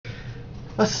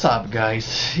What's up,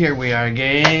 guys? Here we are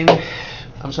again.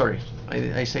 I'm sorry,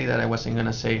 I say that I wasn't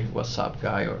gonna say what's up,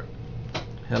 guy, or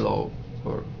hello,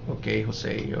 or okay,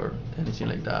 Jose, or anything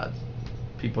like that.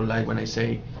 People like when I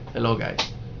say hello, guys.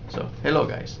 So, hello,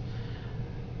 guys.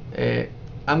 Uh,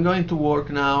 I'm going to work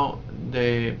now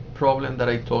the problem that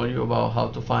I told you about how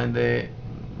to find the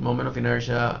moment of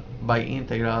inertia by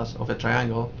integrals of a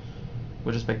triangle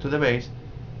with respect to the base.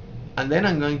 And then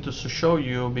I'm going to show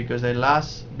you, because the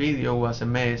last video was a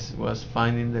mess, was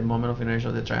finding the moment of inertia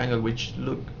of the triangle, which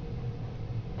looked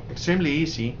extremely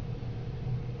easy,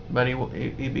 but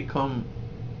it become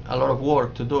a lot of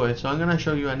work to do it. So I'm going to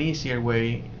show you an easier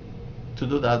way to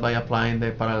do that by applying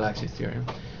the parallel axis theorem.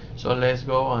 So let's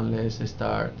go and let's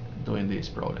start doing this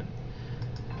problem.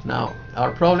 Now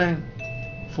our problem,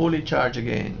 fully charged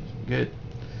again. Good.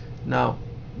 Now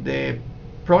the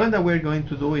problem that we're going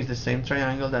to do is the same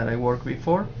triangle that I worked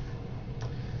before,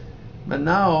 but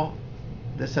now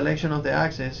the selection of the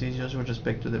axis is just with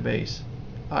respect to the base.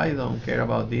 I don't care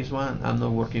about this one. I'm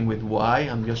not working with y,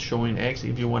 I'm just showing x.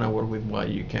 If you want to work with y,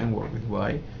 you can work with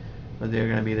y, but they're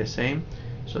going to be the same.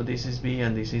 So this is b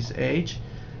and this is h,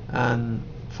 and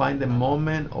find the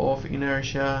moment of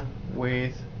inertia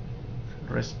with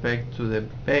respect to the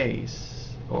base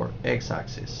or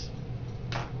x-axis.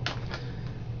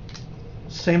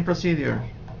 Same procedure.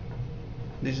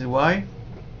 This is y,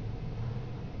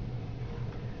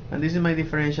 and this is my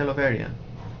differential of area.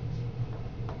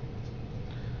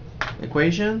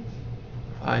 Equation: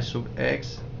 I sub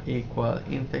x equal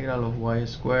integral of y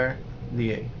squared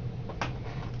dA.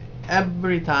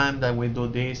 Every time that we do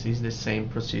this is the same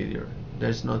procedure.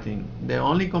 There's nothing. The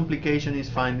only complication is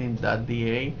finding that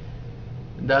dA.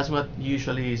 That's what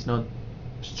usually is not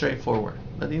straightforward,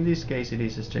 but in this case it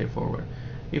is straightforward.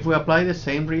 If we apply the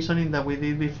same reasoning that we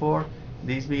did before,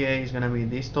 this BA is going to be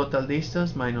this total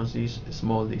distance minus this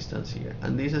small distance here,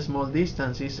 and this small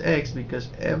distance is x because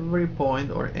every point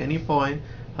or any point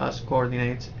has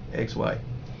coordinates xy.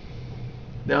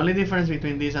 The only difference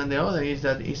between this and the other is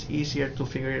that it's easier to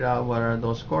figure it out what are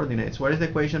those coordinates. What is the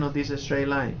equation of this straight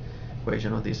line?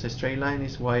 Equation of this straight line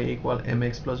is y equal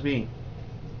mx plus b,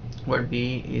 where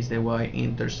b is the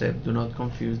y-intercept. Do not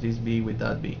confuse this b with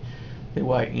that b. The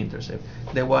y-intercept.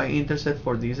 The y-intercept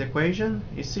for this equation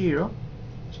is 0,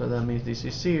 so that means this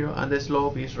is 0, and the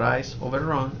slope is rise over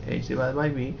run, h divided by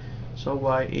b, so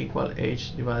y equal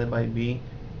h divided by b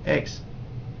x.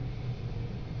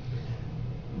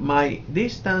 My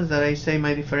distance that I say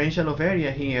my differential of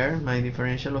area here, my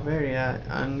differential of area,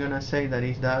 I'm gonna say that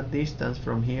is that distance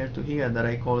from here to here that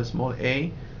I call small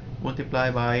a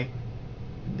multiplied by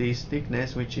this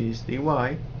thickness, which is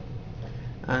dy.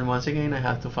 And once again I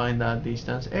have to find that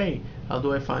distance a. How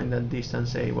do I find that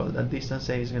distance a? Well, that distance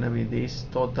a is going to be this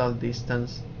total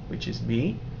distance, which is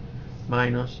b,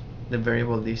 minus the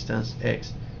variable distance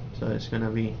x. So it's going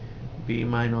to be b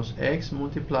minus x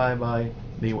multiplied by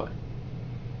dy.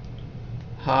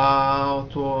 How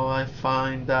do I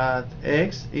find that?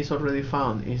 X is already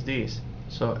found, is this.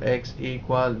 So x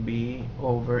equal b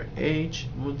over h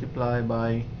multiplied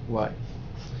by y.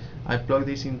 I plug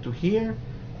this into here,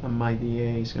 and my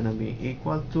dA is going to be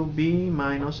equal to b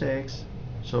minus x,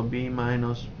 so b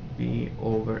minus b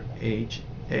over h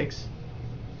x,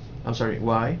 I'm sorry,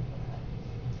 y,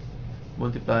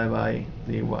 multiplied by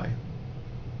dy.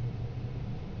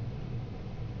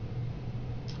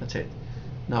 That's it.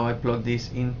 Now I plug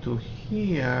this into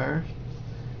here,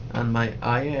 and my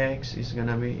ix is going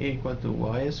to be equal to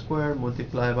y squared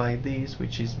multiplied by this,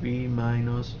 which is b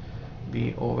minus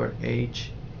b over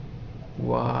h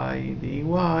y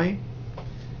dy.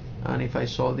 And if I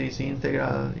solve this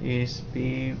integral, is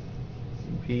b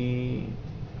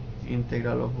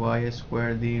integral of y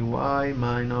squared dy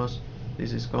minus,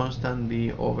 this is constant,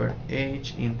 b over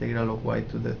h integral of y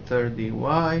to the third dy,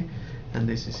 and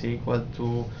this is equal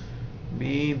to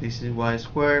b, this is y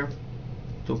squared,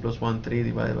 2 plus 1 3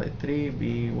 divided by 3,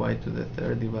 b y to the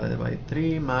third divided by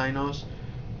 3 minus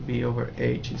b over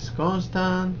h is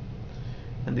constant,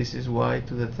 and this is y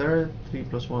to the third, 3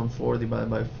 plus 1 4 divided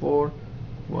by 4,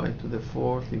 y to the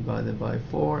fourth divided by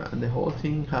 4, and the whole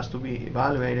thing has to be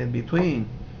evaluated between.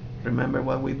 Remember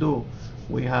what we do,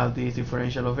 we have this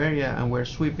differential of area and we're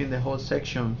sweeping the whole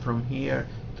section from here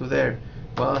to there.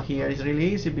 Well, here is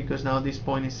really easy because now this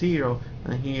point is 0,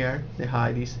 and here the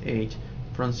height is h,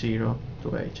 from 0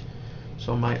 to h.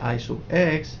 So my I sub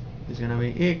x is going to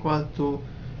be equal to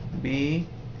b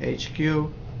h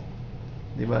cubed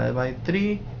divided by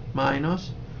 3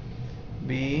 minus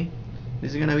b,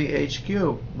 this is going to be h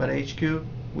cubed, but h cubed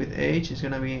with h is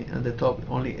going to be at the top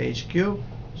only h cubed,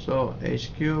 so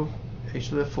h cubed, h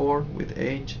to the 4 with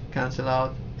h cancel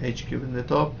out, h cubed in the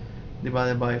top,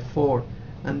 divided by 4,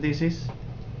 and this is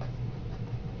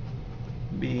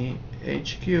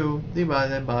bh cubed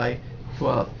divided by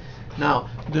 12. Now,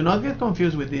 do not get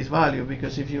confused with this value,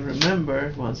 because if you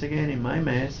remember, once again in my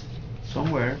mess,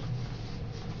 somewhere,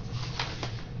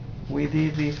 we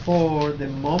did before the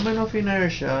moment of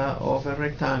inertia of a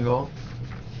rectangle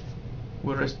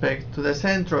with respect to the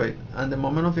centroid, and the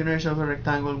moment of inertia of a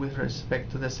rectangle with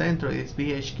respect to the centroid is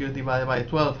bh cubed divided by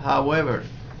 12. However,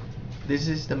 this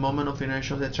is the moment of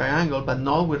inertia of the triangle, but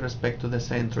not with respect to the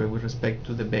centroid, with respect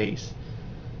to the base.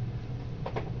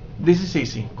 This is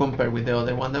easy compared with the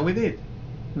other one that we did.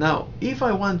 Now, if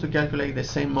I want to calculate the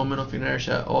same moment of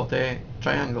inertia of the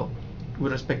triangle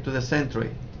with respect to the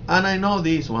centroid, and I know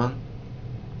this one,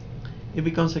 it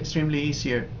becomes extremely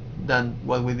easier than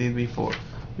what we did before,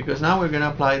 because now we're going to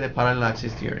apply the parallel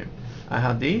axis theorem. I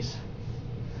have this,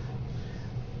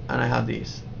 and I have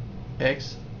this,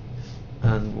 x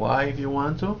and y if you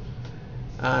want to,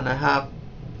 and I have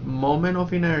moment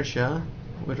of inertia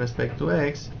with respect to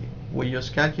x. We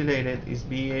just calculated is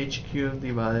bh cubed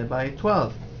divided by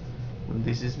 12. And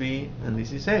this is b and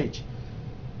this is h.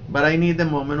 But I need the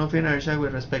moment of inertia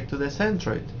with respect to the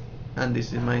centroid, and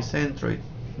this is my centroid.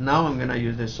 Now I'm going to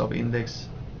use the sub-index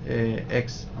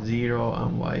x0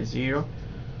 and y0.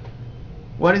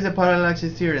 What is the parallel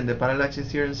axis theorem? The parallel axis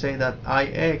theorem says that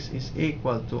ix is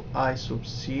equal to I sub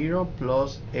 0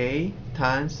 plus a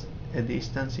times a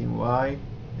distance in y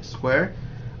squared.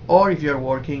 Or if you're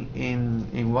working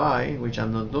in y, which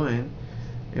I'm not doing,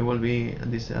 it will be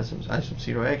this I sub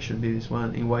 0 x should be this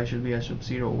one, in y should be I sub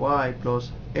 0 y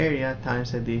plus area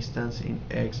times a distance in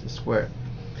x squared.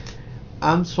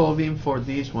 I'm solving for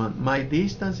this one. My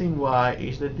distance in y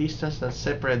is the distance that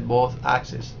separates both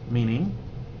axes, meaning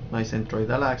my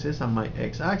centroidal axis and my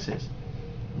x-axis.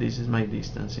 This is my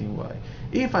distance in y.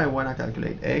 If I want to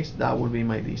calculate x, that would be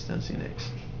my distance in x.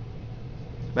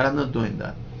 But I'm not doing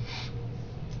that.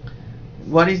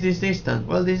 What is this distance?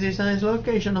 Well, this distance is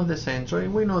location of the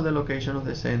centroid. We know the location of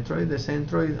the centroid. The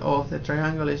centroid of the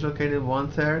triangle is located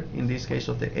 1/3, in this case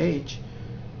of the h,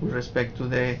 with respect to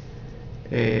the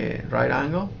right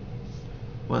angle,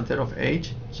 1/3 of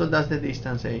h. So that's the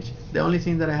distance h. The only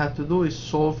thing that I have to do is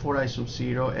solve for I sub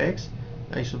 0 x.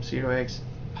 I sub 0 x,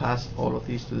 pass all of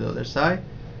these to the other side,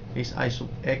 is I sub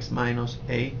x minus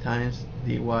a times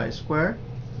dy squared.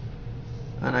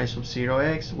 And I sub 0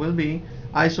 x will be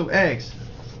I sub x,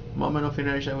 moment of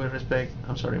inertia with respect,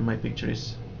 I'm sorry, my picture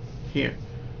is here,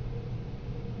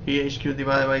 bh cubed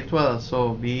divided by 12,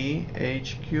 so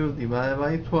bh cubed divided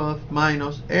by 12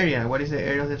 minus area. What is the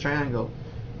area of the triangle?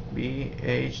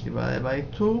 bh divided by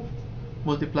 2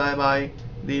 multiplied by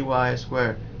dy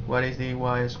squared. What is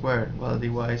dy squared? Well, dy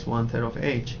is 1/3 of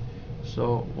h,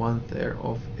 so 1/3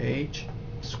 of h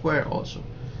squared also.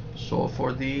 So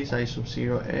for this, I sub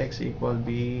 0 x equal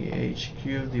bh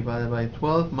cubed divided by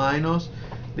 12 minus,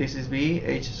 this is b,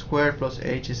 h squared plus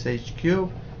h is h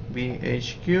cubed,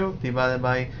 bh cubed divided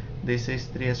by, this is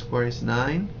 3 squared is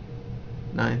 9,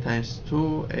 9 times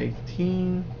 2,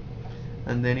 18,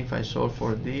 and then if I solve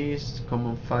for this,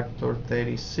 common factor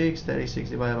 36, 36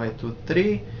 divided by 2,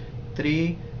 3,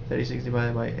 3, 36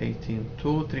 divided by 18,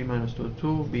 2, 3 minus 2,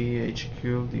 2, bh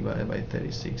cubed divided by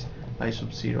 36. I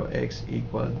sub 0 x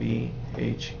equal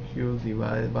bh cubed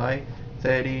divided by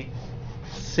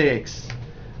 36.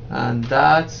 And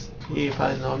that's, if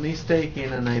I'm not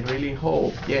mistaken, and I really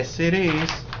hope, yes it is,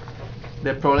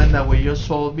 the problem that we just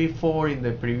solved before in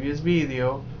the previous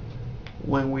video,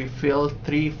 when we filled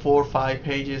 3, 4, 5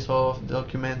 pages of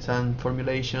documents and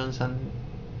formulations and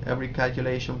every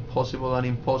calculation possible and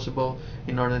impossible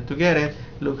in order to get it.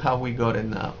 Look how we got it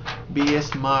now. Be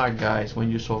smart, guys,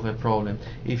 when you solve a problem.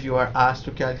 If you are asked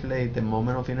to calculate the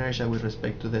moment of inertia with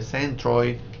respect to the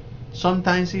centroid,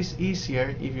 sometimes it's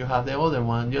easier if you have the other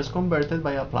one, just convert it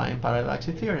by applying parallel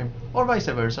axis theorem, or vice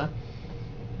versa.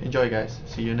 Enjoy, guys.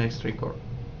 See you next record.